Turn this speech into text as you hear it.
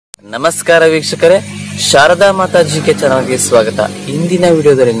ನಮಸ್ಕಾರ ವೀಕ್ಷಕರೇ, ಶಾರದಾ ಮಾತಾಜಿಗೆ ಚಾನಲ್ಗೆ ಸ್ವಾಗತ. ಇಂದಿನ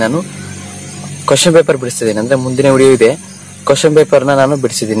ವಿಡಿಯೋದಲ್ಲಿ ನಾನು ಕ್ವಶನ್ ಪೇಪರ್ ಬಿಡಿಸಿದ್ದೀನಿ. ಅಂದ್ರೆ ಮುಂದಿನ ವಿಡಿಯೋ ಇದೆ, ಕ್ವಶನ್ ಪೇಪರ್ ನಾನು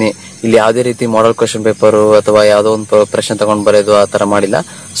ಬಿಡಿಸಿದ್ದೀನಿ. ಇಲ್ಲಿ ಯಾವುದೇ ರೀತಿ ಮಾಡೆಲ್ ಕ್ವಶನ್ ಪೇಪರ್ ಅಥವಾ ಯಾವುದೋ ಒಂದು ಪ್ರಶ್ನೆ ತಗೊಂಡ್ ಬರೋದು ಆ ತರ ಮಾಡಿಲ್ಲ.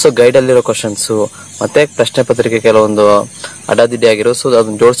 ಸೊ ಗೈಡ್ ಅಲ್ಲಿರೋ ಕ್ವಶನ್ಸ್ ಮತ್ತೆ ಪ್ರಶ್ನೆ ಪತ್ರಿಕೆ ಕೆಲವೊಂದು ಅಡ್ಡಾದಿಡ್ಡಿ ಆಗಿರೋ, ಸೊ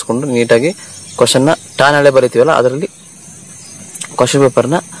ಅದನ್ನ ಜೋಡಿಸ್ಕೊಂಡು ನೀಟಾಗಿ ಕ್ವಶನ್ ನ ಟಾನಳೆ ಬರೀತೀವಲ್ಲ, ಅದರಲ್ಲಿ ಕ್ವಶನ್ ಪೇಪರ್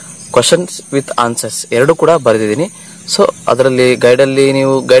ನ ಕ್ವಶನ್ಸ್ ವಿತ್ ಆನ್ಸರ್ಸ್ ಎರಡು ಕೂಡ ಬರೆದಿದ್ದೀನಿ. ಸೊ ಅದರಲ್ಲಿ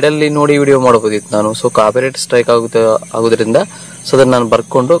ಗೈಡಲ್ಲಿ ನೋಡಿ ವಿಡಿಯೋ ಮಾಡಬಹುದಿತ್ತು ನಾನು. ಸೊ ಕಾಪಿರೈಟ್ ಸ್ಟ್ರೈಕ್ ಆಗೋದ್ರಿಂದ ಸೊ ಅದನ್ನ ನಾನು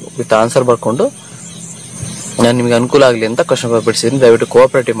ಬರ್ಕೊಂಡು ವಿತ್ ಆನ್ಸರ್ ಬರ್ಕೊಂಡು ನಾನು ನಿಮಗೆ ಅನುಕೂಲ ಆಗಲಿ ಅಂತ ಕ್ವಶನ್ ಪೇಪರ್ ಬಿಡಿಸಿದ್ದೀನಿ. ದಯವಿಟ್ಟು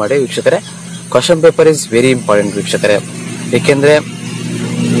ಕೋಆಪರೇಟಿವ್ ಮಾಡಿ ವೀಕ್ಷಕರೇ. Question paper is very important ವೀಕ್ಷಕರೇ. ಏಕೆಂದ್ರೆ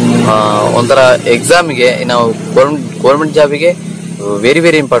ಒಂಥರ ಎಕ್ಸಾಮಿಗೆ, ನಾವು government ಜಾಬಿಗೆ very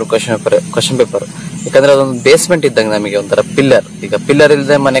very important question paper. ಯಾಕಂದ್ರೆ ಅದೊಂದು ಬೇಸ್ಮೆಂಟ್ ಇದ್ದಂಗೆ ನಮಗೆ, ಒಂಥರ ಪಿಲ್ಲರ್. ಈಗ ಪಿಲ್ಲರ್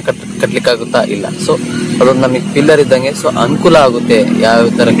ಇಲ್ಲದೆ ಮನೆ ಕಟ್ಲಿಕ್ಕೆ ಆಗುತ್ತಾ? ಇಲ್ಲ. ಸೊ ಅದೊಂದು ನಮಗೆ ಪಿಲ್ಲರ್ ಇದ್ದಂಗೆ. ಸೊ ಅನುಕೂಲ ಆಗುತ್ತೆ ಯಾವ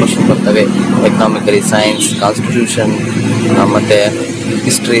ತರ ಕ್ವಶನ್ ಬರ್ತವೆ, ಎಕನಾಮಿಕಲಿ, ಸೈನ್ಸ್, ಕಾನ್ಸ್ಟಿಟ್ಯೂಷನ್ ಮತ್ತೆ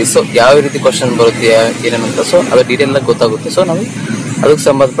ಹಿಸ್ಟ್ರಿ. ಸೊ ಯಾವ ರೀತಿ ಕ್ವಶನ್ ಬರುತ್ತೆ ಏನೇನಂತ, ಸೊ ಅದು ಡೀಟೇಲ್ ಆಗಿ ಗೊತ್ತಾಗುತ್ತೆ. ಸೊ ನಾವು ಅದಕ್ಕೆ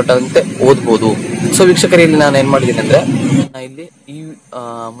ಸಂಬಂಧಪಟ್ಟಂತೆ ಓದ್ಬೋದು. ಸೊ ವೀಕ್ಷಕರು, ಇಲ್ಲಿ ನಾನು ಏನ್ ಮಾಡಿದ್ದೀನಿ ಅಂದ್ರೆ, ಇಲ್ಲಿ ಈ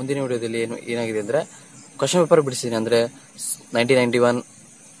ಮುಂದಿನ ವಿಡಿಯೋದಲ್ಲಿ ಏನಾಗಿದೆ ಅಂದ್ರೆ ಕ್ವಶನ್ ಪೇಪರ್ ಬಿಡಿಸಿದ್ದೀನಿ. ಅಂದ್ರೆ 1991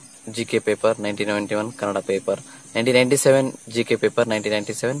 GK paper, 1991 Kannada paper, 1997 GK paper,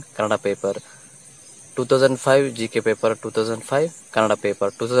 1997 Kannada paper, 2005 GK paper, 2005 Kannada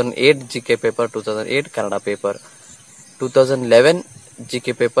paper, 2008 GK paper, 2008 Kannada paper, 2011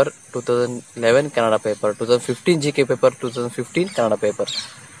 GK paper, 2011 Kannada paper, 2015 GK paper, 2015 Kannada paper,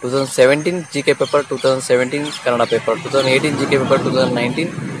 2017 GK paper, 2017 Kannada paper, 2018 GK paper,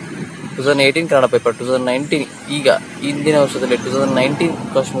 2018 Kannada paper, 2019 ಈಗ ಇಂದಿನ ವರ್ಷದಲ್ಲಿ 2019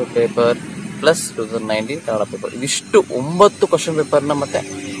 question paper plus 2019 Kannada paper. ಇದಿಷ್ಟು 9 ಕ್ವಶನ್ ಪೇಪರ್ನ ಮತ್ತೆ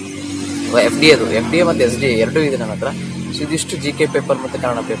FDA ಮತ್ತೆ SDA ಎರಡೂ ಇದೆ ನನ್ನ ಹತ್ರ. ಸೊ ಇದಿಷ್ಟು GK ಪೇಪರ್ ಮತ್ತೆ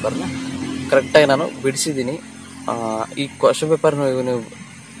ಕನ್ನಡ ಪೇಪರ್ನ ಕರೆಕ್ಟಾಗಿ ನಾನು ಬಿಡಿಸಿದ್ದೀನಿ. ಈ ಕ್ವಶನ್ ಪೇಪರ್ ನೀವು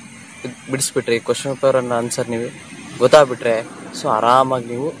ಬಿಡಿಸ್ಬಿಟ್ರೆ, ಈ ಕ್ವಶನ್ ಪೇಪರ್ ಅನ್ನ ಆನ್ಸರ್ ನೀವು ಗೊತ್ತಾಗ್ಬಿಟ್ರೆ, ಸೊ ಆರಾಮಾಗಿ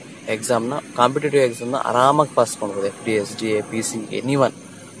ನೀವು ಎಕ್ಸಾಮ್ನ, ಕಾಂಪಿಟೇಟಿವ್ ಎಕ್ಸಾಮ್ನ ಆರಾಮಾಗಿ ಪಾಸ್ ಮಾಡ್ಬೋದು. FDA, SDA, PC, anyone.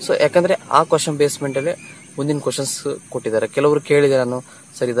 So ಯಾಕಂದ್ರೆ ಆ ಕ್ವಶನ್ ಬೇಸ್ಮೆಂಟ್ ಅಲ್ಲೇ ಮುಂದಿನ ಕ್ವಶನ್ಸ್ ಕೊಟ್ಟಿದ್ದಾರೆ. ಕೆಲವರು ಕೇಳಿದೆ ನಾನು,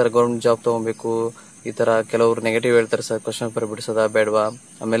 ಸರ್ ಈ ತರ ಗೌರ್ಮೆಂಟ್ ಜಾಬ್ ತಗೋಬೇಕು, ಈ ತರ ಕೆಲವರು ನೆಗೆಟಿವ್ ಹೇಳ್ತಾರೆ ಸರ್, ಕ್ವಶನ್ ಪೇಪರ್ ಬಿಡಿಸೋದಾ ಬೇಡವಾ,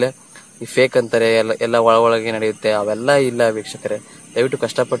 ಆಮೇಲೆ ಈ ಫೇಕ್ ಅಂತಾರೆ, ಎಲ್ಲ ಒಳಗೆ ನಡೆಯುತ್ತೆ, ಅವೆಲ್ಲ ಇಲ್ಲ ವೀಕ್ಷಕರೇ. ದಯವಿಟ್ಟು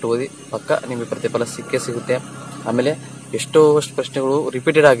ಕಷ್ಟಪಟ್ಟು ಓದಿ, ಪಕ್ಕ ನಿಮಗೆ ಪ್ರತಿಫಲ ಸಿಕ್ಕೇ ಸಿಗುತ್ತೆ. ಆಮೇಲೆ ಎಷ್ಟೋ ಪ್ರಶ್ನೆಗಳು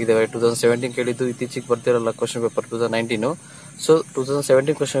ರಿಪೀಟೆಡ್ ಆಗಿದ್ದಾವೆ. 2017 ಕೇಳಿದ್ದು ಇತ್ತೀಚೆಗೆ ಬರ್ತಿರಲ್ಲ ಕ್ವಶನ್ ಪೇಪರ್ 2019. ಸೊ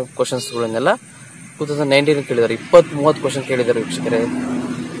 2017 ಕ್ವಶನ್ಸ್ಗಳನ್ನೆಲ್ಲ 2019 ಕೇಳಿದ್ದಾರೆ. 20-30 ಕ್ವಶನ್ ಕೇಳಿದ್ದಾರೆ ವೀಕ್ಷಕರೇ.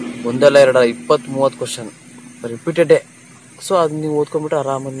 ಒಂದಲ್ಲ ಎರಡಲ್ಲ, 20-30 ಕ್ವಶನ್ ರಿಪೀಟೆಡ್. ಸೊ ಅದನ್ನ ನೀವು ಓದ್ಕೊಂಡ್ಬಿಟ್ರೆ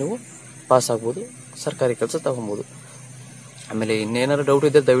ಆರಾಮಾಗಿ ನೀವು ಪಾಸ್ ಆಗ್ಬೋದು, ಸರ್ಕಾರಿ ಕೆಲಸ ತಗೊಬಹುದು. ಆಮೇಲೆ ಇನ್ನೇನಾದ್ರು ಡೌಟ್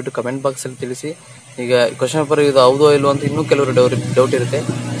ಇದ್ರೆ ದಯವಿಟ್ಟು ಕಮೆಂಟ್ ಬಾಕ್ಸ್ ಅಲ್ಲಿ ತಿಳಿಸಿ. ಈಗ ಕ್ವಶನ್ ಪೇಪರ್ ಇದು ಹೌದೋ ಇಲ್ವೋ ಅಂತ ಇನ್ನೂ ಕೆಲವರು ಡೌಟ್ ಇರುತ್ತೆ.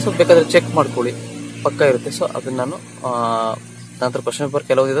 ಸೊ ಬೇಕಾದ್ರೆ ಚೆಕ್ ಮಾಡ್ಕೊಳ್ಳಿ, ಪಕ್ಕ ಇರುತ್ತೆ. ಸೊ ಅದನ್ನ ನಾನು ನಂತರ ಕ್ವಶನ್ ಪೇಪರ್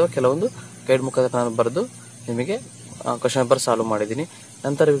ಕೆಲವೊಂದು ಗೈಡ್ ಮುಖಾಂತರ ನಾನು ಬರೆದು ನಿಮಗೆ ಕ್ವಶನ್ ಪೇಪರ್ ಸಾಲ್ವ್ ಮಾಡಿದ್ದೀನಿ.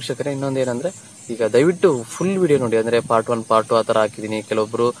 ನಂತರ ವೀಕ್ಷಕರೇ, ಇನ್ನೊಂದು ಏನಂದ್ರೆ, ಈಗ ದಯವಿಟ್ಟು ಫುಲ್ ವಿಡಿಯೋ ನೋಡಿ. ಅಂದ್ರೆ ಪಾರ್ಟ್ 1 ಪಾರ್ಟ್ 2 ಆ ತರ ಹಾಕಿದೀನಿ.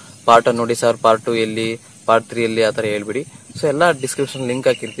 ಕೆಲವೊಬ್ರು ಪಾರ್ಟ್ 1 ನೋಡಿ ಸರ್, ಪಾರ್ಟ್ 2 ಎಲ್ಲಿ, ಪಾರ್ಟ್ 3 ಎಲ್ಲಿ ಆ ತರ ಹೇಳ್ಬಿಡಿ. ಸೊ ಎಲ್ಲ ಡಿಸ್ಕ್ರಿಪ್ಷನ್ ಲಿಂಕ್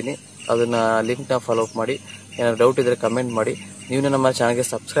ಹಾಕಿರ್ತೀನಿ, ಅದನ್ನ ಲಿಂಕ್ ನ ಫಾಲೋ ಅಪ್ ಮಾಡಿ. ಏನಾದ್ರು ಡೌಟ್ ಇದ್ರೆ ಕಮೆಂಟ್ ಮಾಡಿ. ನೀವು ನಮ್ಮ ಚಾನಲ್ಗೆ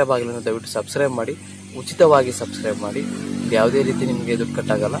ಸಬ್ಸ್ಕ್ರೈಬ್ ಆಗಿಲ್ಲ ಅಂದ್ರೆ ದಯವಿಟ್ಟು ಸಬ್ಸ್ಕ್ರೈಬ್ ಮಾಡಿ, ಉಚಿತವಾಗಿ ಸಬ್ಸ್ಕ್ರೈಬ್ ಮಾಡಿ. ಯಾವುದೇ ರೀತಿ ನಿಮಗೆ ದುಡ್ಡು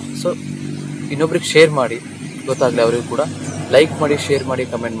ಕಟ್ಟಾಗಲ್ಲ. ಸೊ ಇನ್ನೊಬ್ರಿಗೆ ಶೇರ್ ಮಾಡಿ, ಗೊತ್ತಾಗ್ಲಿ ಅವರಿಗೂ ಕೂಡ. ಲೈಕ್ ಮಾಡಿ, ಶೇರ್ ಮಾಡಿ,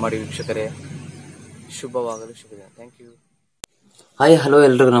 ಕಮೆಂಟ್ ಮಾಡಿ ವೀಕ್ಷಕರೇ. ಶುಭವಾಗಲು ಶುಭದಿನ. Thank you. ಹಾಯ್, ಹಲೋ,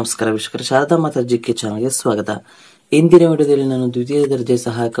 ಎಲ್ರಿಗೂ ನಮಸ್ಕಾರ ವೀಕ್ಷಕರೇ. ಶಾರದಾ ಮಾತಾಜಿಕೆ ಚಾನಲ್ಗೆ ಸ್ವಾಗತ. ಇಂದಿನ ವಿಡಿಯೋದಲ್ಲಿ ನಾನು ದ್ವಿತೀಯ ದರ್ಜೆ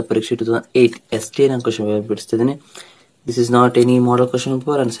ಸಹಾಯಕ ಪರೀಕ್ಷೆ 2008 SDA question paper ಬಿಡಿಸ್ತಿದ್ದೀನಿ. This is not any model question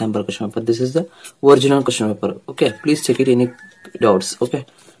paper and sample question paper. This is the original question paper. Okay, please check it. Any doubts? Okay,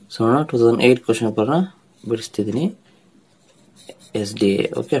 so now 2008 question paper na ಬಿಡಿಸ್ತಿದ್ದೀನಿ, SDA.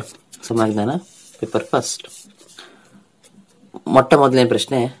 Okay, ಸಮಾಧಾನ paper first. ಮೊದಲನೇ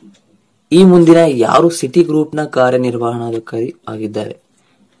ಪ್ರಶ್ನೆ, ಈ ಮುಂದಿನ ಯಾರು city group ನ ಕಾರ್ಯನಿರ್ವಹಣಾಧಿಕಾರಿ ಆಗಿದ್ದಾರೆ?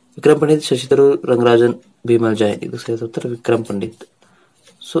 ವಿಕ್ರಮ್ ಪಂಡಿತ್, ಶಶಿಧರ್, ರಂಗರಾಜನ್, ಭೀಮಲ್ ಜೈನ್. ಇದು ಸರಿಯಾದ ಉತ್ತರ ವಿಕ್ರಮ್ ಪಂಡಿತ್.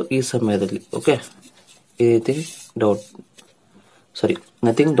 ಸೊ ಈ ಸಮಯದಲ್ಲಿ ಓಕೆ,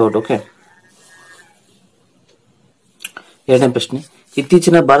 ನಥಿಂಗ್ ಡೌಟ್. ಓಕೆ, ಎರಡನೇ ಪ್ರಶ್ನೆ,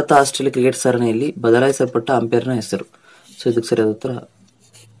 ಇತ್ತೀಚಿನ ಭಾರತ ಆಸ್ಟ್ರೇಲಿಯಾ ಕ್ರಿಕೆಟ್ ಸರಣಿಯಲ್ಲಿ ಬದಲಾಯಿಸಲ್ಪಟ್ಟ ಅಂಪೈರ್ನ ಹೆಸರು? ಸೊ ಇದಕ್ಕೆ ಸರಿಯಾದ ಉತ್ತರ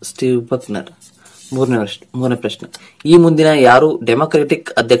ಸ್ಟೀವ್ ಬಕ್ನರ್. ಮೂರನೇ ಪ್ರಶ್ನೆ, ಈ ಮುಂದಿನ ಯಾರು ಡೆಮಾಕ್ರೆಟಿಕ್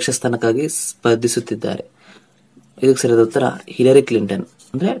ಅಧ್ಯಕ್ಷ ಸ್ಥಾನಕ್ಕಾಗಿ ಸ್ಪರ್ಧಿಸುತ್ತಿದ್ದಾರೆ? ಇದಕ್ಕೆ ಸರಿಯಾದ ಉತ್ತರ ಹಿಲರಿ ಕ್ಲಿಂಟನ್.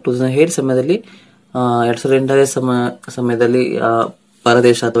 ಅಂದ್ರೆ 2008 ಸಮಯದಲ್ಲಿ 2008 ಸಮಯದಲ್ಲಿ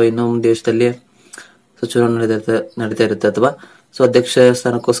ಪರದೇಶ ಅಥವಾ ಇನ್ನೊಂದು ದೇಶದಲ್ಲಿ ಚುನಾವಣೆ ನಡೀತಾ ಇರುತ್ತೆ, ಅಥವಾ ಸೊ ಅಧ್ಯಕ್ಷ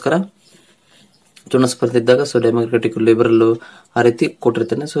ಸ್ಥಾನಕ್ಕೋಸ್ಕರ ಚುನಾವಣಾ ಸ್ಪರ್ಧೆ ಇದ್ದಾಗ ಸೊ ಡೆಮಾಕ್ರೆಟಿಕ್, ಲಿಬರಲ್ ಆ ರೀತಿ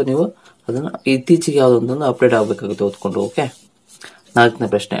ಕೊಟ್ಟಿರ್ತಾನೆ. ಸೊ ನೀವು ಅದನ್ನ ಇತ್ತೀಚೆಗೆ ಯಾವ್ದೊಂದೊಂದು ಅಪ್ಡೇಟ್ ಆಗ್ಬೇಕಾಗುತ್ತೆ ಓದ್ಕೊಂಡು. ಓಕೆ, 4ನೇ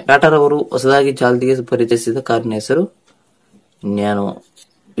ಪ್ರಶ್ನೆ, ಟಾಟಾರವರು ಹೊಸದಾಗಿ ಚಾಲ್ತಿಗೆ ಪರಿಚಯಿಸಿದ ಕಾರಿನ ಹೆಸರು ನ್ಯಾನೋ.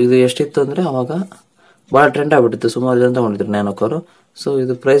 ಇದು ಎಷ್ಟಿತ್ತು ಅಂದ್ರೆ ಅವಾಗ ಬಹಳ ಟ್ರೆಂಡ್ ಆಗ್ಬಿಟ್ಟಿತ್ತು, ಸುಮಾರು ಜನ ತಗೊಂಡಿದ್ರು ನ್ಯಾನೋ ಕಾರು. ಸೊ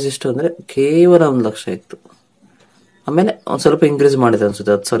ಇದು ಪ್ರೈಸ್ ಎಷ್ಟು ಅಂದ್ರೆ ಕೇವಲ 1 ಲಕ್ಷ ಇತ್ತು. ಆಮೇಲೆ ಒಂದ್ ಸ್ವಲ್ಪ ಇನ್ಕ್ರೀಸ್ ಮಾಡಿದೆ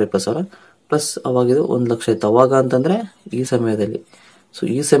ಅನ್ಸುತ್ತೆ, 10,000 20,000 ಪ್ಲಸ್. ಅವಾಗ ಇದು 1 ಲಕ್ಷ ಇತ್ತು ಅವಾಗ ಅಂತಂದ್ರೆ ಈ ಸಮಯದಲ್ಲಿ. ಸೊ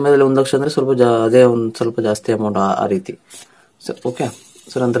ಈ ಸಮಯದಲ್ಲಿ 1 ಲಕ್ಷ ಅಂದ್ರೆ ಸ್ವಲ್ಪ ಅದೇ ಒಂದ್ ಸ್ವಲ್ಪ ಜಾಸ್ತಿ ಅಮೌಂಟ್ ಆ ರೀತಿ. So okay.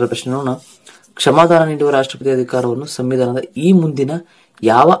 ಸೊ ನಂತರ ಪ್ರಶ್ನೆ ನೋಡೋಣ. ಕ್ಷಮಾದಾನ ನೀಡುವ ರಾಷ್ಟ್ರಪತಿ ಅಧಿಕಾರವನ್ನು ಸಂವಿಧಾನದ ಈ ಮುಂದಿನ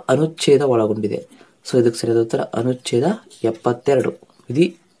ಯಾವ ಅನುಚ್ಛೇದ ಒಳಗೊಂಡಿದೆ? ಸೊ ಇದಕ್ಕೆ ಸರಿಯಾದ ಉತ್ತರ ಅನುಚ್ಛೇದ 72.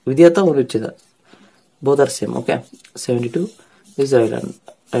 ವಿಧಿ ಅಥವಾ ಅನುಚ್ಛೇದ? Both are same. Okay, 72 is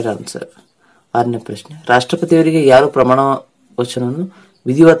right answer. 6ನೇ ಪ್ರಶ್ನೆ, ರಾಷ್ಟ್ರಪತಿಯವರಿಗೆ ಯಾರು ಪ್ರಮಾಣ ವಚನವನ್ನು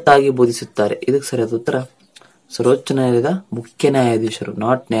ವಿಧಿವತ್ತಾಗಿ ಬೋಧಿಸುತ್ತಾರೆ? ಇದಕ್ಕೆ ಸರಿಯಾದ ಉತ್ತರ ಸರ್ವೋಚ್ಚ ನ್ಯಾಯಾಲಯದ ಮುಖ್ಯ ನ್ಯಾಯಾಧೀಶರು,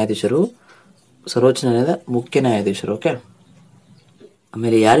 ನಾಟ್ ನ್ಯಾಯಾಧೀಶರು, ಸರ್ವೋಚ್ಚ ನ್ಯಾಯಾಲಯದ ಮುಖ್ಯ ನ್ಯಾಯಾಧೀಶರು. ಓಕೆ.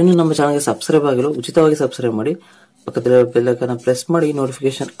 ಆಮೇಲೆ ಯಾರಿನ್ನೂ ನಮ್ಮ ಚಾನಲ್ಗೆ ಸಬ್ಸ್ಕ್ರೈಬ್ ಆಗಿಲ್ಲ, ಉಚಿತವಾಗಿ ಸಬ್ಸ್ಕ್ರೈಬ್ ಮಾಡಿ, ಪಕ್ಕದ ಬೆಲ್ ಐಕಾನ್ ಪ್ರೆಸ್ ಮಾಡಿ,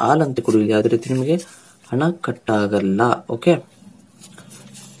 ನೋಟಿಫಿಕೇಶನ್ ಆಲ್ ಅಂತ ಕೊಡಿ. ಯಾವುದೇ ರೀತಿ ನಿಮಗೆ ಹಣ ಕಟ್ಟಾಗಲ್ಲ. ಓಕೆ.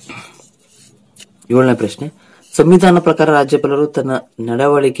 7ನೇ ಪ್ರಶ್ನೆ, ಸಂವಿಧಾನ ಪ್ರಕಾರ ರಾಜ್ಯಪಾಲರು ತನ್ನ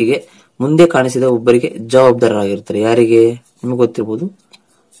ನಡವಳಿಕೆಗೆ ಮುಂದೆ ಕಾಣಿಸಿದ ಒಬ್ಬರಿಗೆ ಜವಾಬ್ದಾರರಾಗಿರ್ತಾರೆ. ಯಾರಿಗೆ? ನಿಮಗೆ ಗೊತ್ತಿರಬಹುದು,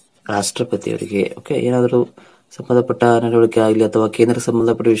 ರಾಷ್ಟ್ರಪತಿಯವರಿಗೆ. ಓಕೆ. ಏನಾದರೂ ಸಂಬಂಧಪಟ್ಟ ನಡವಳಿಕೆ ಆಗಲಿ ಅಥವಾ ಕೇಂದ್ರ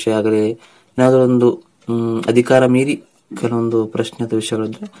ಸಂಬಂಧಪಟ್ಟ ವಿಷಯ ಆಗಲಿ, ಏನಾದರೂ ಒಂದು ಅಧಿಕಾರ ಮೀರಿ ಕೆಲವೊಂದು ಪ್ರಶ್ನೆ ಅಥವಾ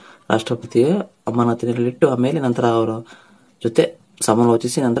ವಿಷಯಗಳಿದ್ರೆ ರಾಷ್ಟ್ರಪತಿಯ ಅಮಾನತಿನಲ್ಲಿಟ್ಟು ಆಮೇಲೆ ನಂತರ ಅವರ ಜೊತೆ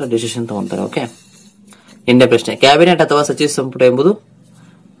ಸಮಾಲೋಚಿಸಿ ನಂತರ ಡಿಸಿಷನ್ ತಗೊಂತಾರೆ. ಓಕೆ. 8ನೇ ಪ್ರಶ್ನೆ, ಕ್ಯಾಬಿನೆಟ್ ಅಥವಾ ಸಚಿವ ಸಂಪುಟ ಎಂಬುದು?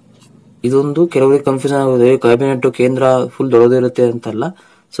 ಇದೊಂದು ಕೆಲವರಿಗೆ ಕನ್ಫ್ಯೂಷನ್ ಆಗುತ್ತೆ, ಕ್ಯಾಬಿನೆಟ್ ಕೇಂದ್ರ ಫುಲ್ ದೊಡ್ಡದಿರುತ್ತೆ ಅಂತಲ್ಲ.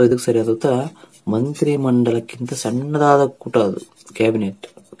 ಸೊ ಇದಕ್ಕೆ ಸರಿಯಾದ ಉತ್ತರ ಮಂತ್ರಿ ಮಂಡಲಕ್ಕಿಂತ ಸಣ್ಣದಾದ ಕೂಟ ಅದು ಕ್ಯಾಬಿನೆಟ್.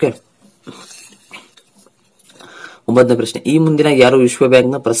 ಓಕೆ. 9ನೇ ಪ್ರಶ್ನೆ, ಈ ಮುಂದಿನ ಯಾರು ವಿಶ್ವ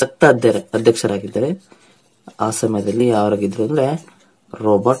ಬ್ಯಾಂಕ್ನ ಪ್ರಸಕ್ತ ಅಧ್ಯಕ್ಷರಾಗಿದ್ದಾರೆ? ಆ ಸಮಯದಲ್ಲಿ ಯಾರಾಗಿದ್ರು ಅಂದ್ರೆ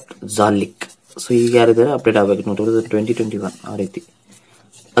ರಾಬರ್ಟ್ ಜಾಲಿಕ್. ಸೊ ಈಗ ಯಾರಿದ್ದಾರೆ ಅಪ್ಡೇಟ್ ಆಗಬೇಕು, 2021 ಆ ರೀತಿ.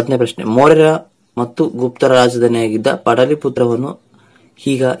 10ನೇ ಪ್ರಶ್ನೆ, ಮೌರ್ಯರ ಮತ್ತು ಗುಪ್ತರ ರಾಜಧಾನಿಯಾಗಿದ್ದ ಪಾಟಲಿಪುತ್ರವನ್ನು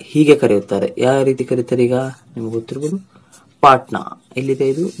ಹೀಗೆ ಕರೆಯುತ್ತಾರೆ. ಯಾವ ರೀತಿ ಕರೀತಾರೆ? ಈಗ ನಿಮ್ಗೆ ಗೊತ್ತಿರ್ಬೋದು, ಪಾಟ್ನಾ. ಎಲ್ಲಿದೆ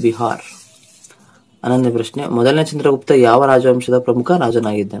ಇದು? ಬಿಹಾರ್. 11ನೇ ಪ್ರಶ್ನೆ, ಮೊದಲನೇ ಚಂದ್ರಗುಪ್ತ ಯಾವ ರಾಜವಂಶದ ಪ್ರಮುಖ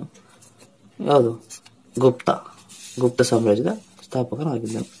ರಾಜನಾಗಿದ್ದನು? ಯಾವುದು? ಗುಪ್ತ ಸಾಮ್ರಾಜ್ಯದ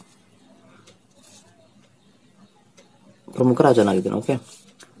ಸ್ಥಾಪಕನಾಗಿದ್ದನು, ಪ್ರಮುಖ ರಾಜನಾಗಿದ್ದನು. ಓಕೆ.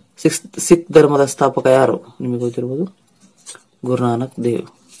 ಸಿಖ್ ಧರ್ಮದ ಸ್ಥಾಪಕ ಯಾರು? ನಿಮಗೆ ಗೊತ್ತಿರಬಹುದು, ಗುರುನಾನಕ್ ದೇವ್.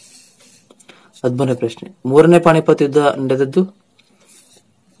 13ನೇ ಪ್ರಶ್ನೆ, 3ನೇ ಪಾಣಿಪತ್ ಯುದ್ಧ ನಡೆದದ್ದು?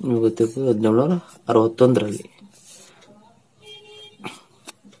 ನಿಮಗೆ ಗೊತ್ತಿರಬಹುದು 1761.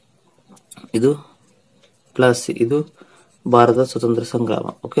 ಇದು ಪ್ಲಸ್ ಇದು ಭಾರತದ ಸ್ವತಂತ್ರ ಸಂಗ್ರಾಮ.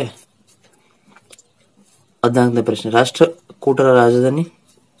 ಓಕೆ. 14ನೇ ಪ್ರಶ್ನೆ, ರಾಷ್ಟ್ರಕೂಟರ ರಾಜಧಾನಿ?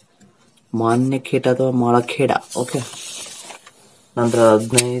 ಮಾನ್ಯಖೇಟ ಅಥವಾ ಮಾಳಖೇಡ. ಓಕೆ. ನಂತರ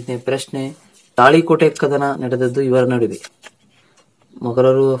 15ನೇ ಪ್ರಶ್ನೆ, ತಾಳಿಕೋಟೆ ಕದನ ನಡೆದದ್ದು ಇವರ ನಡುವೆ?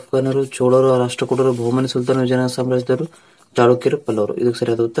 ಮೊಘಲರು, ಅಫ್ಘಾನರು, ಚೋಳರು, ರಾಷ್ಟ್ರಕೂಟರು, ಬಹುಮನಿ ಸುಲ್ತಾನ, ವಿಜಯನಗರ ಸಾಮ್ರಾಜ್ಯದವರು, ಚಾಳುಕ್ಯರು, ಪಲ್ಲವರು. ಇದಕ್ಕೆ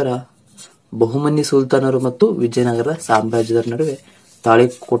ಸರಿಯಾದ ಉತ್ತರ ಬಹುಮನಿ ಸುಲ್ತಾನರು ಮತ್ತು ವಿಜಯನಗರ ಸಾಮ್ರಾಜ್ಯದವರ ನಡುವೆ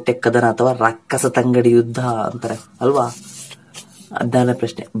ತಾಳಿಕೋಟೆ ಕದನ ಅಥವಾ ರಾಕ್ಷಸ ತಂಗಡಿ ಯುದ್ಧ ಅಂತಾರೆ ಅಲ್ವಾ. 16ನೇ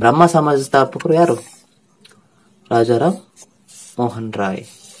ಪ್ರಶ್ನೆ, ಬ್ರಹ್ಮ ಸಮಾಜ ಸ್ಥಾಪಕರು ಯಾರು? ರಾಜಾರಾಮ್ ಮೋಹನ್ ರಾಯ್.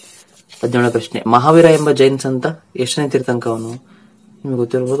 17ನೇ ಪ್ರಶ್ನೆ, ಮಹಾವೀರ ಎಂಬ ಜೈನ್ ಸಂತ ಎಷ್ಟನೇ ತೀರ್ಥಂಕವನು? ನಿಮಗೆ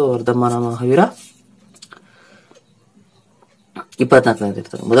ಗೊತ್ತಿರಬಹುದು, ವರ್ಧಮಾನ ಮಹಾವೀರ 24ನೇ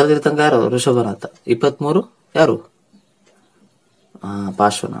ತೀರ್ಥಂಕ. ಮೊದಲ ತೀರ್ಥಂಕ ಯಾರು? ಋಷಭನಾಥ. 23 ಯಾರು?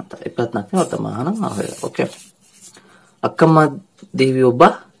 ಪಾರ್ಶ್ವನಾಥ. 24ನೇ ವರ್ಧಮಾನ ಮಹಾವೀರ. ಓಕೆ. ಅಕ್ಕಮ್ಮ ದೇವಿ ಒಬ್ಬ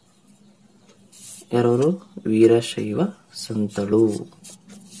ಯಾರವರು? ವೀರಶೈವ ಸಂತಳು.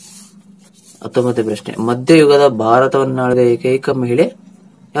 19ನೇ ಪ್ರಶ್ನೆ, ಮಧ್ಯಯುಗದ ಭಾರತವನ್ನಾಳಿದ ಏಕೈಕ ಮಹಿಳೆ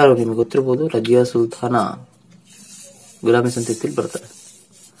ಯಾರು? ನಿಮಗೆ ಗೊತ್ತಿರಬಹುದು, ರಜಿಯಾ ಸುಲ್ತಾನ. ಗುಲಾಮಿ ಸಂತತಿಯಲ್ಲಿ ಬರ್ತಾರೆ.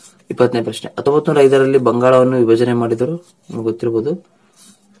 20ನೇ ಪ್ರಶ್ನೆ, 1905ರಲ್ಲಿ ಬಂಗಾಳವನ್ನು ವಿಭಜನೆ ಮಾಡಿದರು? ನಿಮಗೆ ಗೊತ್ತಿರಬಹುದು,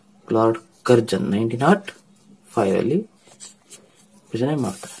 ಲಾರ್ಡ್ ಕರ್ಜನ್. 1905 ವಿಭಜನೆ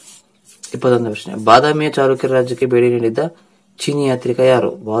ಮಾಡ್ತಾರೆ. 21ನೇ ಪ್ರಶ್ನೆ, ಬಾದಾಮಿಯ ಚಾಲುಕ್ಯರ ರಾಜ್ಯಕ್ಕೆ ಭೇಟಿ ನೀಡಿದ್ದ ಚೀನಿ ಯಾತ್ರಿಕ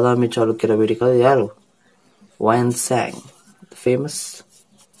ಯಾರು? ಬಾದಾಮಿ ಚಾಲುಕ್ಯರ ಭೇಟಿಕ ಯಾರು? ವಾಯನ್ ಸ್ಯಾಂಗ್, ಫೇಮಸ್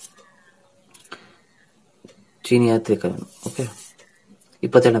ಚೀನಿ ಯಾತ್ರಿಕನು. ಓಕೆ.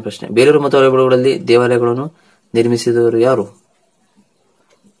 22ನೇ ಪ್ರಶ್ನೆ, ಬೇಲೂರು ಮತ್ತು ಹಳೆಬೀಡುಗಳಲ್ಲಿ ದೇವಾಲಯಗಳನ್ನು ನಿರ್ಮಿಸಿದವರು ಯಾರು?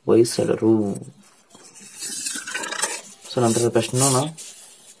 ಹೊಯ್ಸಳರು. ಸೊ ನಂತರದ ಪ್ರಶ್ನೆ ನೋಡೋಣ.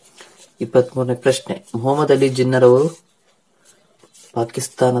 23ನೇ ಪ್ರಶ್ನೆ, ಮೊಹಮ್ಮದ್ ಅಲಿ ಜಿನ್ನರವರು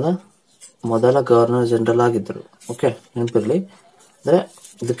ಪಾಕಿಸ್ತಾನದ ಮೊದಲ ಗವರ್ನರ್ ಜನರಲ್ ಆಗಿದ್ದರು. ಓಕೆ, ನೆನಪಿರ್ಲಿ. ಅಂದ್ರೆ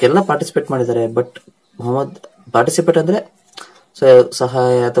ಇದಕ್ಕೆಲ್ಲ ಪಾರ್ಟಿಸಿಪೇಟ್ ಮಾಡಿದ್ದಾರೆ. ಬಟ್ ಮೊಹಮ್ಮದ್ ಪಾರ್ಟಿಸಿಪೇಟ್ ಅಂದ್ರೆ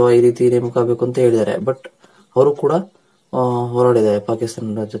ಸಹಾಯ ಅಥವಾ ಈ ರೀತಿ ನೇಮಕ ಆಗಬೇಕು ಅಂತ ಹೇಳಿದ್ದಾರೆ. ಬಟ್ ಅವರು ಕೂಡ ಹೋರಾಡಿದ್ದಾರೆ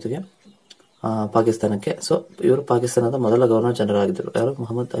ಪಾಕಿಸ್ತಾನದ ಜೊತೆಗೆ, ಪಾಕಿಸ್ತಾನಕ್ಕೆ. ಸೊ ಇವರು ಪಾಕಿಸ್ತಾನದ ಮೊದಲ ಗವರ್ನರ್ ಜನರಲ್ ಆಗಿದ್ದರು. ಯಾರು?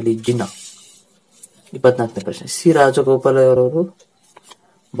 ಮೊಹಮ್ಮದ್ ಅಲಿ ಜಿನ್ನಾ. 24ನೇ ಪ್ರಶ್ನೆ, ಸಿ ರಾಜಗೋಪಾಲ್ ಅವರವರು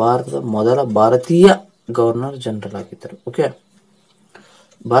ಭಾರತದ ಮೊದಲ ಭಾರತೀಯ ಗವರ್ನರ್ ಜನರಲ್ ಆಗಿದ್ದರು. ಓಕೆ,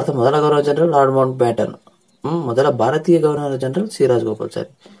 ಭಾರತ ಮೊದಲ governor general lord Mount baton. ಮೊದಲ ಭಾರತೀಯ ಗವರ್ನರ್ ಜನರಲ್ ಸಿ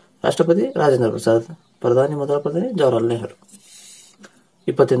ರಾಜಗೋಪಾಲಾಚಾರಿ. ರಾಷ್ಟ್ರಪತಿ ರಾಜೇಂದ್ರ ಪ್ರಸಾದ್. ಮೊದಲ ಪ್ರಧಾನಿ ಜವಾಹರ್ಲಾಲ್ ನೆಹರು.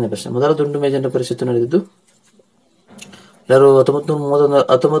 21ನೇ ಪ್ರಶ್ನೆ, ಮೊದಲ ದುಂಡು ಮೇಜೆಂಟಾ ಪರಿಷತ್ತು ನಡೆದಿದ್ದು ಎಲ್ಲರೂ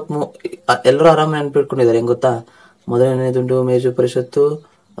 1931 ಎಲ್ಲರೂ ಆರಾಮ ನೆನಪಿಟ್ಕೊಂಡಿದ್ದಾರೆ. ಹೆಂಗ್ ಗೊತ್ತಾ? ಮೊದಲನೇ ದುಂಡು ಮೇಜು ಪರಿಷತ್ತು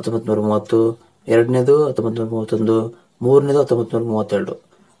 1930, ಎರಡನೇದು 1931, ಮೂರನೇದು 1932.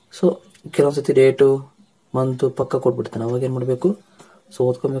 ಸೊ ಕೆಲವೊಂದ್ಸತಿ ಡೇಟು ಮಂತು ಪಕ್ಕ ಕೊಟ್ಬಿಡ್ತಾನೆ. ಅವಾಗ ಏನ್ ಮಾಡ್ಬೇಕು? ಸೊ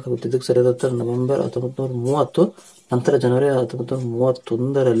ಓದ್ಕೊಬೇಕಾಗುತ್ತೆ. ಇದಕ್ಕೆ ಸರಿಯಾದ ಉತ್ತರ ನವೆಂಬರ್ 1930, ನಂತರ ಜನವರಿ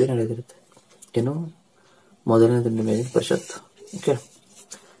 1931 ನಡೆದಿರುತ್ತೆ. ಏನು? ಮೊದಲನೇ ದುಂಡು ಮೇಜಿನ ಪರಿಷತ್. ಓಕೆ,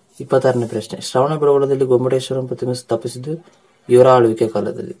 26ನೇ ಪ್ರಶ್ನೆ, ಶ್ರವಣ ಬೆಳಗೊಳದಲ್ಲಿ ಗೊಮ್ಮಟೇಶ್ವರಂ ಪ್ರತಿಮೆ ಸ್ಥಾಪಿಸಿದ್ದು ಇವರ ಆಳ್ವಿಕೆ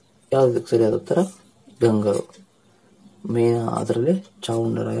ಕಾಲದಲ್ಲಿ. ಯಾವುದಕ್ಕೆ ಸರಿಯಾದ ಉತ್ತರ? ಗಂಗರು. ಅದರಲ್ಲಿ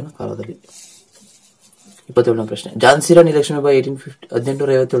ಚಾವುಂಡರಾಯನ ಕಾಲದಲ್ಲಿ. 27ನೇ ಪ್ರಶ್ನೆ, ಝಾನ್ಸಿ ರಾಣಿ ಲಕ್ಷ್ಮೀಬಾಯಿ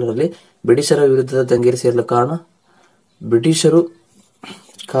 1857ರಲ್ಲಿ ಬ್ರಿಟಿಷರ ವಿರುದ್ಧದ ದಂಗೆಗೆ ಸೇರಲು ಬ್ರಿಟಿಷರು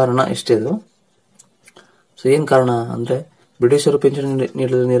ಕಾರಣ ಎಷ್ಟೇ ಅದು? ಸೊ ಏನ್ ಕಾರಣ ಅಂದ್ರೆ, ಬ್ರಿಟಿಷರು ಪಿಂಚಣಿ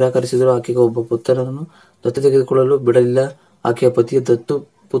ನೀಡಲು ನಿರಾಕರಿಸಿದರು. ಆಕೆಗೆ ಒಬ್ಬ ಪುತ್ರನನ್ನು ದತ್ತು ತೆಗೆದುಕೊಳ್ಳಲು ಬಿಡಲಿಲ್ಲ. ಆಕೆಯ ಪತಿಯ ದತ್ತು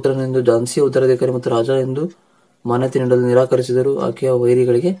ಪುತ್ರನೆಂದು ಝಾನ್ಸಿಯ ಉತ್ತರಾಧಿಕಾರಿ ಮತ್ತು ರಾಜ ಎಂದು ಮಾನ್ಯತೆ ನೀಡಲು ನಿರಾಕರಿಸಿದರು. ಆಕೆಯ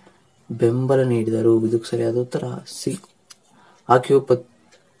ವೈರಿಗಳಿಗೆ ಬೆಂಬಲ ನೀಡಿದರು. ಇದಕ್ಕೆ ಸರಿಯಾದ ಉತ್ತರ ಸಿ. ಆಕೆಯು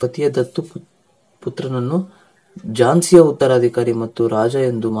ಪತಿಯ ದತ್ತು ಪುತ್ರನನ್ನು ಝಾನ್ಸಿಯ ಉತ್ತರಾಧಿಕಾರಿ ಮತ್ತು ರಾಜ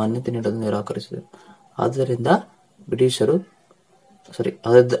ಎಂದು ಮಾನ್ಯತೆ ನೀಡಲು ನಿರಾಕರಿಸಿದರು.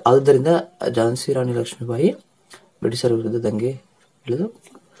 ಆದ್ದರಿಂದ ಝಾನ್ಸಿ ರಾಣಿ ಲಕ್ಷ್ಮೀಬಾಯಿ ಬ್ರಿಟಿಷರ ವಿರುದ್ಧ ದಂಗೆ ಇಳಿದು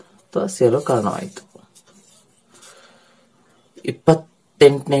ಸೇರಲು ಕಾರಣವಾಯಿತು.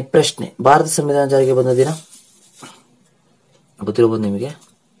 28ನೇ ಪ್ರಶ್ನೆ, ಭಾರತ ಸಂವಿಧಾನ ಜಾರಿಗೆ ಬಂದ ದಿನ ಗೊತ್ತಿರಬಹುದು ನಿಮಗೆ.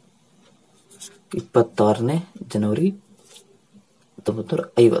 26ನೇ ಜನವರಿ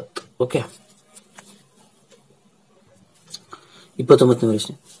 1950. ಓಕೆ, 29ನೇ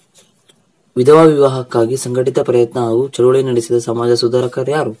ಪ್ರಶ್ನೆ, ವಿಧವಾ ವಿವಾಹಕ್ಕಾಗಿ ಸಂಘಟಿತ ಪ್ರಯತ್ನ ಹಾಗೂ ಚಳುವಳಿ ನಡೆಸಿದ ಸಮಾಜ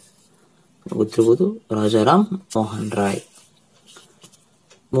ಸುಧಾರಕರು ಯಾರು? ಗೊತ್ತಿರಬಹುದು, ರಾಜಾರಾಮ್ ಮೋಹನ್ ರಾಯ್.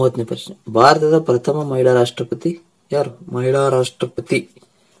 30ನೇ ಪ್ರಶ್ನೆ, ಭಾರತದ ಪ್ರಥಮ ಮಹಿಳಾ ರಾಷ್ಟ್ರಪತಿ ಯಾರು? ಮಹಿಳಾ ರಾಷ್ಟ್ರಪತಿ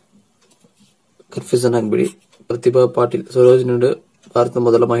ಕನ್ಫ್ಯೂಷನ್ ಆಗ್ಬಿಡಿ. ಪ್ರತಿಭಾ ಪಾಟೀಲ್. ಸರೋಜಿನಿ ನಾಯ್ಡು ಭಾರತದ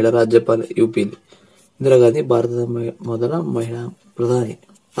ಮೊದಲ ಮಹಿಳಾ ರಾಜ್ಯಪಾಲ ಯುಪಿಲಿ. ಇಂದಿರಾ ಗಾಂಧಿ ಭಾರತದ ಮೊದಲ ಮಹಿಳಾ ಪ್ರಧಾನಿ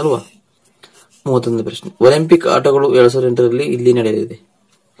ಅಲ್ವಾ? 31ನೇ ಪ್ರಶ್ನೆ, ಒಲಿಂಪಿಕ್ ಆಟಗಳು 2008ರಲ್ಲಿ ಇಲ್ಲಿ ನಡೆಯಲಿದೆ.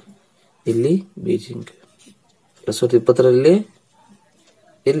 ಇಲ್ಲಿ ಬೀಜಿಂಗ್. 2020ರಲ್ಲಿ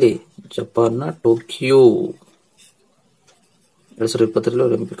ಇಲ್ಲಿ ಜಪಾನ್ನ ಟೋಕಿಯೋ. 2020ರಲ್ಲಿ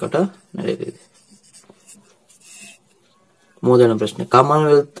ಒಲಿಂಪಿಕ್ ಆಟ ನಡೆಯಲಿದೆ. 32ನೇ ಪ್ರಶ್ನೆ,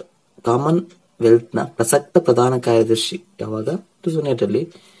 ಕಾಮನ್ವೆಲ್ತ್ ನ ಪ್ರಸಕ್ತ ಪ್ರಧಾನ ಕಾರ್ಯದರ್ಶಿ ಯಾವಾಗ? 2008ರಲ್ಲಿ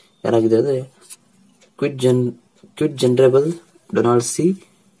ಯಾರಾಗಿದ್ದಾರೆ? Quit general Donald C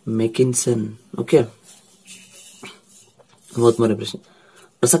ಮೆಕಿನ್ಸನ್. Okay, 33ನೇ ಪ್ರಶ್ನೆ,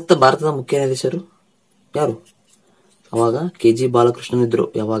 ಪ್ರಸಕ್ತ ಭಾರತದ ಮುಖ್ಯ ನ್ಯಾಯಾಧೀಶರು ಯಾರು? ಅವಾಗ KG ಬಾಲಕೃಷ್ಣನ್ ಇದ್ರು.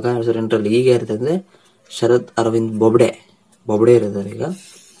 ಯಾವಾಗ? 2008ರಲ್ಲಿ. ಈಗ ಯಾರಿದೆ ಅಂದ್ರೆ ಶರದ್ ಅರವಿಂದ್ ಬೊಬ್ಡೆ ಇರಿದ್ದಾರೆ ಈಗ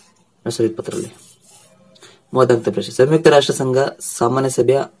 2020ರಲ್ಲಿ. 34ನೇ ಪ್ರಶ್ನೆ, ಸಂಯುಕ್ತ ರಾಷ್ಟ್ರ ಸಂಘ ಸಾಮಾನ್ಯ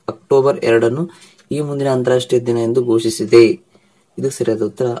ಸಭೆಯ ಅಕ್ಟೋಬರ್ 2 ಈ ಮುಂದಿನ ಅಂತಾರಾಷ್ಟ್ರೀಯ ದಿನ ಎಂದು ಘೋಷಿಸಿದೆ. ಇದಕ್ಕೆ ಸರಿಯಾದ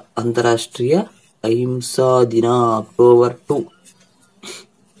ಉತ್ತರ ಅಂತಾರಾಷ್ಟ್ರೀಯ ಅಹಿಂಸಾ ದಿನ, ಅಕ್ಟೋಬರ್ 2.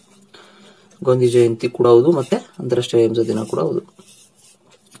 ಗಾಂಧಿ ಜಯಂತಿ ಕೂಡ ಹೌದು, ಮತ್ತೆ ಅಂತಾರಾಷ್ಟ್ರೀಯ ಅಹಿಂಸಾ ದಿನ ಕೂಡ ಹೌದು.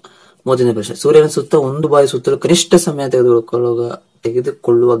 35ನೇ ಪ್ರಶ್ನೆ, ಸೂರ್ಯನ ಸುತ್ತ ಒಂದು ಬಾರಿ ಸುತ್ತಲೂ ಕನಿಷ್ಠ ಸಮಯ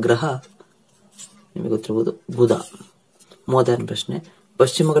ತೆಗೆದುಕೊಳ್ಳುವ ಗ್ರಹ ನಿಮಗೆ ಗೊತ್ತಿರಬಹುದು, ಬುಧ. 36ನೇ ಪ್ರಶ್ನೆ,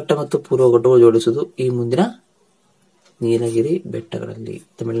 ಪಶ್ಚಿಮ ಘಟ್ಟ ಮತ್ತು ಪೂರ್ವ ಘಟ್ಟಗಳು ಜೋಡಿಸುವುದು ಈ ಮುಂದಿನ ನೀಲಗಿರಿ ಬೆಟ್ಟಗಳಲ್ಲಿ,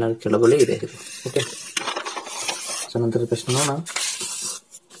 ತಮಿಳುನಾಡು ಕೆಳಬಳಿ ಇದೆ. ಓಕೆ, ಸೊ ನಂತರ ಪ್ರಶ್ನೆ ನೋಡೋಣ.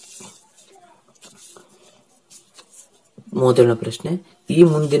 37ನೇ ಪ್ರಶ್ನೆ, ಈ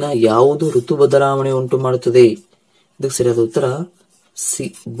ಮುಂದಿನ ಯಾವುದು ಋತು ಬದಲಾವಣೆ ಉಂಟು ಮಾಡುತ್ತದೆ? ಇದಕ್ಕೆ ಸರಿಯಾದ ಉತ್ತರ ಸಿ.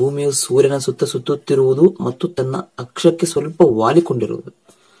 ಭೂಮಿಯು ಸೂರ್ಯನ ಸುತ್ತ ಸುತ್ತುತ್ತಿರುವುದು ಮತ್ತು ತನ್ನ ಅಕ್ಷಕ್ಕೆ ಸ್ವಲ್ಪ ವಾಲಿಕೊಂಡಿರುವುದು.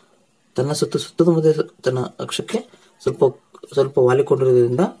 ತನ್ನ ಸುತ್ತುವುದು ಮತ್ತೆ ತನ್ನ ಅಕ್ಷಕ್ಕೆ ಸ್ವಲ್ಪ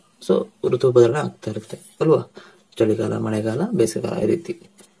ವಾಲಿಕೊಂಡಿರೋದ್ರಿಂದ ಸೊ ಋತು ಬದಲಾವಣೆ ಆಗ್ತಾ ಇರುತ್ತೆ ಅಲ್ವಾ? ಚಳಿಗಾಲ, ಮಳೆಗಾಲ, ಬೇಸಿಗೆಗಾಲ, ಈ ರೀತಿ.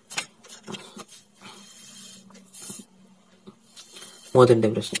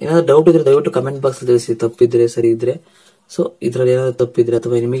 38ನೇ ಪ್ರಶ್ನೆ, ಏನಾದ್ರು ಡೌಟ್ ಇದ್ರೆ ದಯವಿಟ್ಟು ಕಮೆಂಟ್ ಬಾಕ್ಸ್ ತಿಳಿಸಿ. ತಪ್ಪಿದ್ರೆ, ಸರಿ ಇದ್ರೆ, ಸೊ ಇದ್ರಲ್ಲಿ ಏನಾದ್ರು ತಪ್ಪಿದ್ರೆ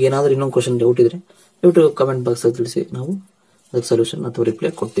ಅಥವಾ ನಿಮಗೆ ಏನಾದ್ರು ಇನ್ನೊಂದು ಕ್ವಶನ್ ಡೌಟ್ ಇದ್ರೆ ದಯವಿಟ್ಟು ಕಮೆಂಟ್ ಬಾಕ್ಸ್ ಅಲ್ಲಿ ತಿಳಿಸಿ. ನಾವು ಅದಕ್ಕೆ ಸೊಲ್ಯೂಷನ್ ಅಥವಾ ರಿಪ್ಲೈ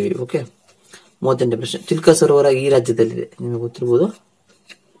ಕೊಡ್ತೀವಿ. ಓಕೆ, 38ನೇ ಪ್ರಶ್ನೆ, ಚಿಲ್ಕಾ ಸರೋವರ ಈ ರಾಜ್ಯದಲ್ಲಿದೆ. ನಿಮಗೆ ಗೊತ್ತಿರಬಹುದು,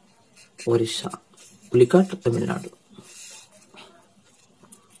 ಒರಿಸ್ಸಾ. ಹುಲಿಕಾಟ್, ತಮಿಳುನಾಡು.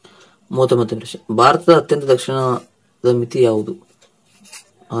 39ನೇ ಪ್ರಶ್ನೆ, ಭಾರತದ ಅತ್ಯಂತ ದಕ್ಷಿಣದ ಮಿತಿ ಯಾವುದು?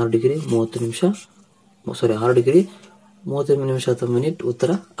 6 ಡಿಗ್ರಿ 30 ನಿಮಿಷ 30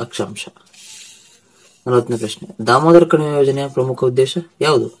 ಉತ್ತರ ಅಕ್ಷಾಂಶ. 40ನೇ ಪ್ರಶ್ನೆ, ದಾಮೋದರ ಕಣಿವೆ ಯೋಜನೆಯ ಪ್ರಮುಖ ಉದ್ದೇಶ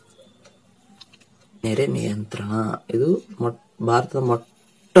ಯಾವುದು? ನೆರೆ ನಿಯಂತ್ರಣ. ಇದು ಭಾರತದ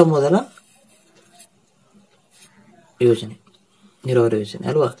ಮೊಟ್ಟ ಮೊಟ್ಟ ಮೊದಲ ಯೋಜನೆ, ನೀರಾವರಿ ಯೋಜನೆ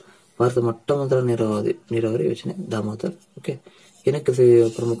ಅಲ್ವಾ? ಭಾರತದ ಮೊಟ್ಟ ಮೊದಲ ನೀರಾವರಿ ಯೋಜನೆ ದಾಮೋದರ್. ಓಕೆ, ಏನಕ್ಕೆ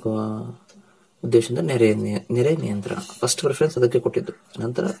ಪ್ರಮುಖ ಉದ್ದೇಶ ಅಂದ್ರೆ ನೆರೆ ನಿಯಂತ್ರಣ. ಫಸ್ಟ್ ಪ್ರಿಫರೆನ್ಸ್ ಅದಕ್ಕೆ ಕೊಟ್ಟಿದ್ದು,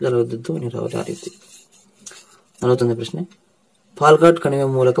 ನಂತರ ಜಲವಿದ್ಯುತ್, ನೀರಾವರಿ, ಆ ರೀತಿ. 41ನೇ ಪ್ರಶ್ನೆ, ಪಾಲ್ಘಾಟ್ ಕಣಿವೆ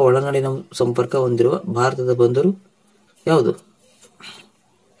ಮೂಲಕ ಒಳನಾಡಿನ ಸಂಪರ್ಕ ಹೊಂದಿರುವ ಭಾರತದ ಬಂದರು ಯಾವುದು?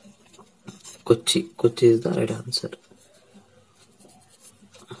 ಕೊಚ್ಚಿ ಇಸ್ ದ ರೈಟ್ ಆನ್ಸರ್.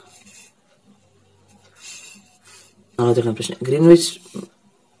 42ನೇ ಪ್ರಶ್ನೆ,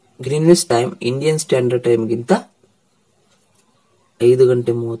 Greenwich time Indian standard time ಗಿಂತ 5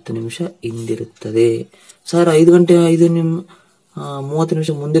 ಗಂಟೆ 30 ನಿಮಿಷ ಹಿಂದಿರುತ್ತದೆ. ಸರ್ 5 ಗಂಟೆ 30 ನಿಮಿಷ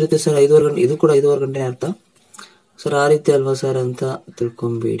ಮುಂದಿರುತ್ತೆ ಸರ್, 5:15 ಗಂಟೆ, ಇದು ಕೂಡ 5:15 ಗಂಟೆ ಅರ್ಥ ಸರ್, ಆ ರೀತಿ ಅಲ್ವಾ ಸರ್ ಅಂತ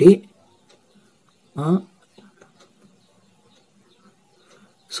ತಿಳ್ಕೊಂಬೇಡಿ.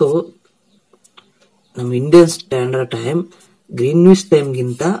 ಸೊ ನಮ್ಮ Indian standard time Greenwich time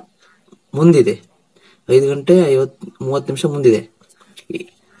ಗಿಂತ ಮುಂದಿದೆ, 5 ಗಂಟೆ 30 ನಿಮಿಷ ಮುಂದಿದೆ.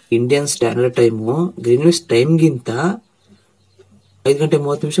 Indian standard time Greenwich time ಗಿಂತ 5 ಗಂಟೆ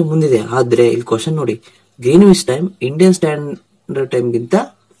 30 ನಿಮಿಷ ಮುಂದಿದೆ. ಆದ್ರೆ ಇಲ್ಲಿ ಕ್ವಶನ್ ನೋಡಿ, Greenwich time Indian standard time ಗಿಂತ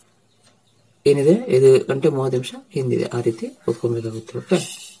ಏನಿದೆ 5 ಗಂಟೆ 30 ನಿಮಿಷ ಹಿಂದಿದೆ. ಆ ರೀತಿ ಒಪ್ಕೊಬೇಕಾಗುತ್ತೆ. ಓಕೆ,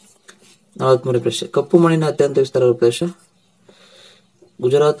 43ನೇ ಪ್ರಶ್ನೆ, ಕಪ್ಪು ಮಣ್ಣಿನ ಅತ್ಯಂತ ವಿಸ್ತಾರವಾದ ಪ್ರದೇಶ?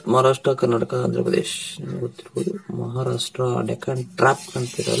 ಗುಜರಾತ್, ಮಹಾರಾಷ್ಟ್ರ, ಕರ್ನಾಟಕ, ಆಂಧ್ರ ಪ್ರದೇಶ್. ನಿಮಗೆ ಗೊತ್ತಿರ್ಬೋದು ಮಹಾರಾಷ್ಟ್ರ, ಡೆಕ್ಕನ್ ಟ್ರಾಪ್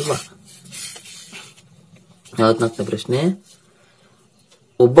ಅಂತಿರಲ್ವಾ. 44ನೇ ಪ್ರಶ್ನೆ,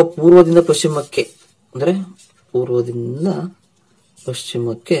 ಒಬ್ಬ ಪೂರ್ವದಿಂದ ಪಶ್ಚಿಮಕ್ಕೆ ಅಂದ್ರೆ ಪೂರ್ವದಿಂದ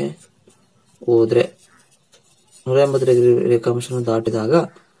ಪಶ್ಚಿಮಕ್ಕೆ ಹೋದ್ರೆ 180 ಡಿಗ್ರಿ ರೇಖಾಂಶವನ್ನು ದಾಟಿದಾಗ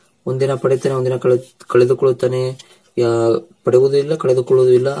ಒಂದಿನ ಪಡಿತಾನೆ, ಒಂದಿನ ಕಳೆದುಕೊಳ್ಳುತ್ತಾನೆ, ಪಡೆಯುವುದಿಲ್ಲ,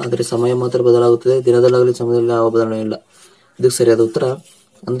 ಕಳೆದುಕೊಳ್ಳುವುದೂ ಇಲ್ಲ, ಆದರೆ ಸಮಯ ಮಾತ್ರ ಬದಲಾಗುತ್ತದೆ, ದಿನದಲ್ಲಾಗಲಿ ಸಮಯದಲ್ಲಿ ಯಾವ ಬದಲಾವಣೆ ಇಲ್ಲ. ಇದಕ್ಕೆ ಸರಿಯಾದ ಉತ್ತರ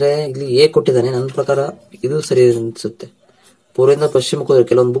ಅಂದ್ರೆ ಇಲ್ಲಿ ಎ ಕೊಟ್ಟಿದ್ದಾನೆ. ನನ್ನ ಪ್ರಕಾರ ಇದು ಸರಿ ಅನ್ಸುತ್ತೆ. ಪೂರ್ವದಿಂದ ಪಶ್ಚಿಮಕ್ಕೆ ಹೋದ್ರೆ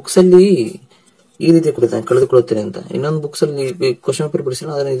ಕೆಲವೊಂದು ಬುಕ್ಸ್ ಅಲ್ಲಿ ಈ ರೀತಿ ಕೊಟ್ಟಿದ್ದಾನೆ, ಕಳೆದುಕೊಳ್ಳುತ್ತೇನೆ ಅಂತ. ಇನ್ನೊಂದು ಬುಕ್ಸ್ ಅಲ್ಲಿ ಕ್ವಶನ್ ಪೇಪರ್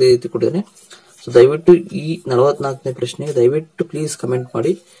ಬಿಡಿಸಿಲ್ಲ, ಅದನ್ನ ಇದೇ ರೀತಿ ಕೊಟ್ಟಿದ್ದಾನೆ. ಸೊ ದಯವಿಟ್ಟು ಈ 44ನೇ ಪ್ರಶ್ನೆಗೆ ದಯವಿಟ್ಟು ಪ್ಲೀಸ್ ಕಮೆಂಟ್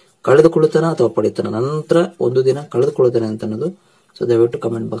ಮಾಡಿ, ಕಳೆದುಕೊಳ್ಳುತ್ತಾನ ಅಥವಾ ಪಡಿತಾನ, ನಂತರ ಒಂದು ದಿನ ಕಳೆದುಕೊಳ್ಳುತ್ತಾನೆ ಅಂತ ಅನ್ನೋದು. ಸೊ ದಯವಿಟ್ಟು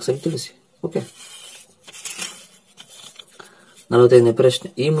ಕಮೆಂಟ್ ಬಾಕ್ಸ್ ಅಲ್ಲಿ ತಿಳಿಸಿ. ಓಕೆ, 45ನೇ ಪ್ರಶ್ನೆ,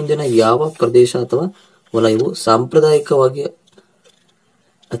 ಈ ಮುಂದಿನ ಯಾವ ಪ್ರದೇಶ ಅಥವಾ ವಲಯವು ಸಾಂಪ್ರದಾಯಿಕವಾಗಿ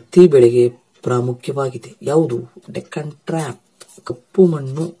ಹತ್ತಿ ಬೆಳೆಗೆ ಪ್ರಾಮುಖ್ಯವಾಗಿದೆ? ಯಾವುದು? ಡೆಕ್ಕನ್ ಟ್ರಾಪ್. ಕಪ್ಪು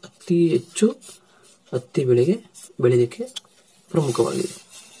ಮಣ್ಣು ಅತಿ ಹೆಚ್ಚು ಹತ್ತಿ ಬೆಳೆಯಲಿಕ್ಕೆ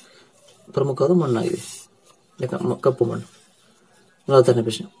ಪ್ರಮುಖವಾದ ಮಣ್ಣಾಗಿದೆ ಕಪ್ಪು ಮಣ್ಣು. 46ನೇ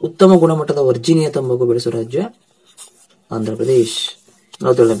ಪ್ರಶ್ನೆ, ಉತ್ತಮ ಗುಣಮಟ್ಟದ ವರ್ಜಿನಿಯಾ ತಂಬಾಕು ಬೆಳೆಸುವ ರಾಜ್ಯ? ಆಂಧ್ರ ಪ್ರದೇಶ್.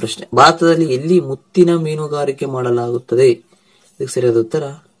 47ನೇ ಪ್ರಶ್ನೆ, ಭಾರತದಲ್ಲಿ ಎಲ್ಲಿ ಮುತ್ತಿನ ಮೀನುಗಾರಿಕೆ ಮಾಡಲಾಗುತ್ತದೆ? ಇದಕ್ಕೆ ಸರಿಯಾದ ಉತ್ತರ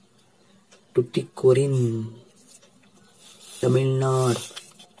ಟುಟಿಕೋರಿನ್, ತಮಿಳುನಾಡು.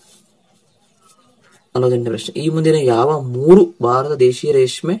 48ನೇ ಪ್ರಶ್ನೆ, ಈ ಮುಂದಿನ ಯಾವ 3 ಭಾರತ ದೇಶೀಯ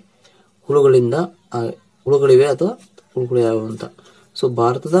ರೇಷ್ಮೆ ಹುಳುಗಳಿವೆ ಅಥವಾ ಹುಳುಗಳು ಯಾವುವು ಅಂತ? ಸೊ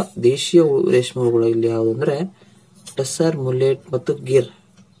ಭಾರತದ ದೇಶೀಯ ರೇಷ್ಮೆ ಹುಳುಗಳು ಇಲ್ಲಿ ಯಾವುದು ಅಂದ್ರೆ ಟಸ್ಸರ್, ಮುಲ್ಲೆಟ್ ಮತ್ತು ಗಿರ್,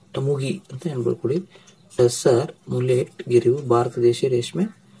 ಟಮುಗಿ ಅಂತ ಹೇಳ್ಕೊಡಿ. ಟಸ್ಸರ್, ಮುಲ್ಲೆಟ್, ಗಿರ್ ಇವು ಭಾರತ ದೇಶೀಯ ರೇಷ್ಮೆ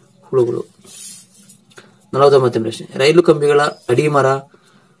ಹುಳುಗಳು. 49ನೇ ಪ್ರಶ್ನೆ, ರೈಲು ಕಂಬಿಗಳ ಅಡಿಮರ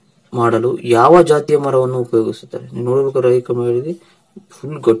ಮಾಡಲು ಯಾವ ಜಾತಿಯ ಮರವನ್ನು ಉಪಯೋಗಿಸುತ್ತಾರೆ? ನೀವು ನೋಡ್ಬೇಕು, ರೈಲು ಕಂಬಿಗಳಿಗೆ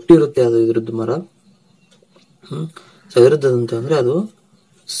ಫುಲ್ ಗಟ್ಟಿ ಇರುತ್ತೆ ಅದು, ಇದ್ರದ್ದು ಮರ. ಇದ್ರದ್ದು ಅಂದ್ರೆ ಅದು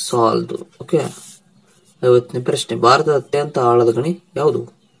ಸಾಲ್ದು. ಓಕೆ, 50ನೇ ಪ್ರಶ್ನೆ, ಭಾರತದ ಅತ್ಯಂತ ಆಳದ ಗಣಿ ಯಾವುದು?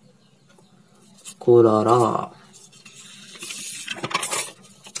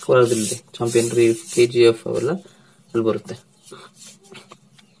 ಕೋಲಾರದಲ್ಲಿದೆ. ಚಾಂಪಿಯನ್ ರೀಫ್, KGF ಅವೆಲ್ಲ ಅಲ್ಲಿ ಬರುತ್ತೆ.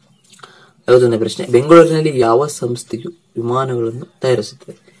 51ನೇ ಪ್ರಶ್ನೆ, ಬೆಂಗಳೂರಿನಲ್ಲಿ ಯಾವ ಸಂಸ್ಥೆಯು ವಿಮಾನಗಳನ್ನು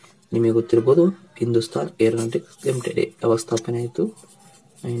ತಯಾರಿಸುತ್ತದೆ? ನಿಮಗೆ ಗೊತ್ತಿರಬಹುದು, ಹಿಂದೂಸ್ತಾನ್ ಏರೋನಾಟಿಕ್ಸ್ ಲಿಮಿಟೆಡ್. ಯಾವ ಸ್ಥಾಪನೆ ಆಯಿತು?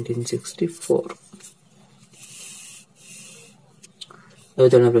 1964.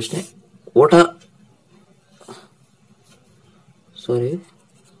 52ನೇ ಪ್ರಶ್ನೆ,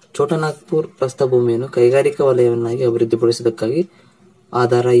 ಛೋಟನಾಗ್ಪುರ್ ಪ್ರಸ್ಥಭೂಮಿಯನ್ನು ಕೈಗಾರಿಕಾ ವಲಯವನ್ನಾಗಿ ಅಭಿವೃದ್ಧಿಪಡಿಸುವುದಕ್ಕಾಗಿ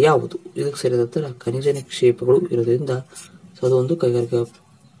ಆಧಾರ ಯಾವುದು? ಇದಕ್ಕೆ ಸರಿಯಾದ ಉತ್ತರ ಖನಿಜ ನಿಕ್ಷೇಪಗಳು ಇರೋದ್ರಿಂದ ಅದೊಂದು ಕೈಗಾರಿಕಾ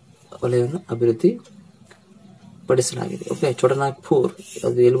ವಲಯವನ್ನು ಅಭಿವೃದ್ಧಿ ಪಡಿಸಲಾಗಿದೆ. ಓಕೆ, ಛೋಟನಾಗ್ಪುರ್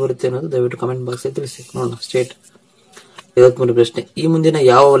ಅದು ಎಲ್ಲಿ ಬರುತ್ತೆ ಅನ್ನೋದು ದಯವಿಟ್ಟು ಕಮೆಂಟ್ ಬಾಕ್ಸ್ ಅಲ್ಲಿ ತಿಳಿಸಿ, ನೋಡೋಣ. ಸ್ಟೇಟ್. 53ನೇ ಪ್ರಶ್ನೆ, ಈ ಮುಂದಿನ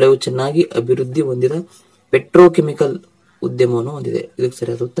ಯಾವ ವಲಯವು ಚೆನ್ನಾಗಿ ಅಭಿವೃದ್ಧಿ ಹೊಂದಿದ ಪೆಟ್ರೋಕೆಮಿಕಲ್ ಉದ್ಯಮವನ್ನು ಹೊಂದಿದೆ? ಇದಕ್ಕೆ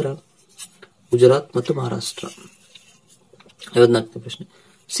ಸರಿಯಾದ ಉತ್ತರ ಗುಜರಾತ್ ಮತ್ತು ಮಹಾರಾಷ್ಟ್ರ. 54ನೇ ಪ್ರಶ್ನೆ,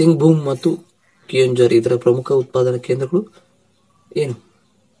 ಸಿಂಗ್ ಭೂಮ್ ಮತ್ತು ಕಿಯೋಂಜರ್ ಇದರ ಪ್ರಮುಖ ಉತ್ಪಾದನಾ ಕೇಂದ್ರಗಳು ಏನು?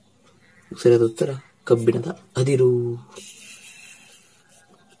 ಸರಿಯಾದ ಉತ್ತರ ಕಬ್ಬಿಣದ ಅದಿರು.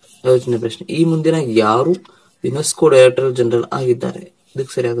 55ನೇ ಪ್ರಶ್ನೆ, ಈ ಮುಂದಿನ ಯಾರು ಯುನೆಸ್ಕೋ ಡೈರೆಕ್ಟರ್ ಜನರಲ್ ಆಗಿದ್ದಾರೆ?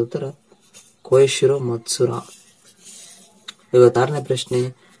 ಇದಕ್ಕೆ ಸರಿಯಾದ ಉತ್ತರ ಕೋಯಶಿರೋ ಮತ್ಸುರಾ. 56ನೇ ಪ್ರಶ್ನೆ,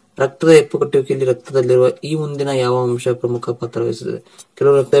 ರಕ್ತದ ಹೆಪ್ಪುಗಟ್ಟುವಿಕೆಯಲ್ಲಿ ರಕ್ತದಲ್ಲಿರುವ ಈ ಮುಂದಿನ ಯಾವ ಅಂಶ ಪ್ರಮುಖ ಪಾತ್ರ ವಹಿಸುತ್ತದೆ?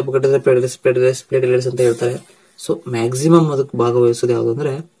 ಕೆಲವು ರಕ್ತ ಹೆಪ್ಪುಗಟ್ಟಿದ್ರೆ ಪ್ಲೇಟ್ಲೆಟ್ಸ್ ಅಂತ ಹೇಳ್ತಾರೆ. ಸೊ ಮ್ಯಾಕ್ಸಿಮಮ್ ಅದಕ್ಕೆ ಭಾಗವಹಿಸೋದು ಯಾವುದು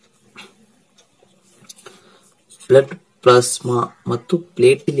ಅಂದ್ರೆ ಬ್ಲಡ್ ಪ್ಲಾಸ್ಮಾ ಮತ್ತು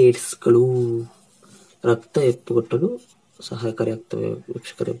ಪ್ಲೇಟ್ಲೆಟ್ಸ್ಗಳು ರಕ್ತ ಹೆಪ್ಪುಗಟ್ಟಲು ಸಹಾಯಕಾರಿಯಾಗ್ತವೆ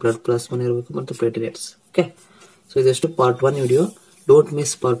ವೀಕ್ಷಕರೇ. ಬ್ಲಡ್ ಪ್ಲಾಸ್ಮಾನ ಇರಬೇಕು ಮತ್ತು platelets. Okay, so ಇದಷ್ಟು part 1 video. Don't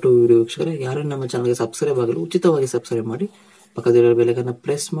miss part 2 video ವೀಕ್ಷಕರೇ. ಯಾರು ನಮ್ಮ ಚಾನಲ್ಗೆ ಸಬ್ಸ್ಕ್ರೈಬ್ ಆಗಲು ಉಚಿತವಾಗಿ ಸಬ್ಸ್ಕ್ರೈಬ್ ಮಾಡಿ, ಪಕ್ಕದಲ್ಲಿರೋ ಬೆಲ್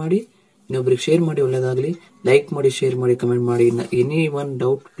ಪ್ರೆಸ್ ಮಾಡಿ, ಇನ್ನೊಬ್ಬರಿಗೆ ಶೇರ್ ಮಾಡಿ. ಒಳ್ಳೆಯದಾಗಲಿ. ಲೈಕ್ ಮಾಡಿ, ಶೇರ್ ಮಾಡಿ, ಕಮೆಂಟ್ ಮಾಡಿ. Any one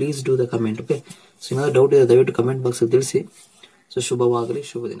doubt please do the comment. Okay, so ಏನಾದ್ರು ಡೌಟ್ ಇದೆ ದಯವಿಟ್ಟು ಕಮೆಂಟ್ ಬಾಕ್ಸ್ ತಿಳಿಸಿ. ಸೊ ಶುಭವಾಗಲಿ,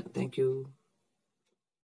 ಶುಭ ದಿನ. Thank you.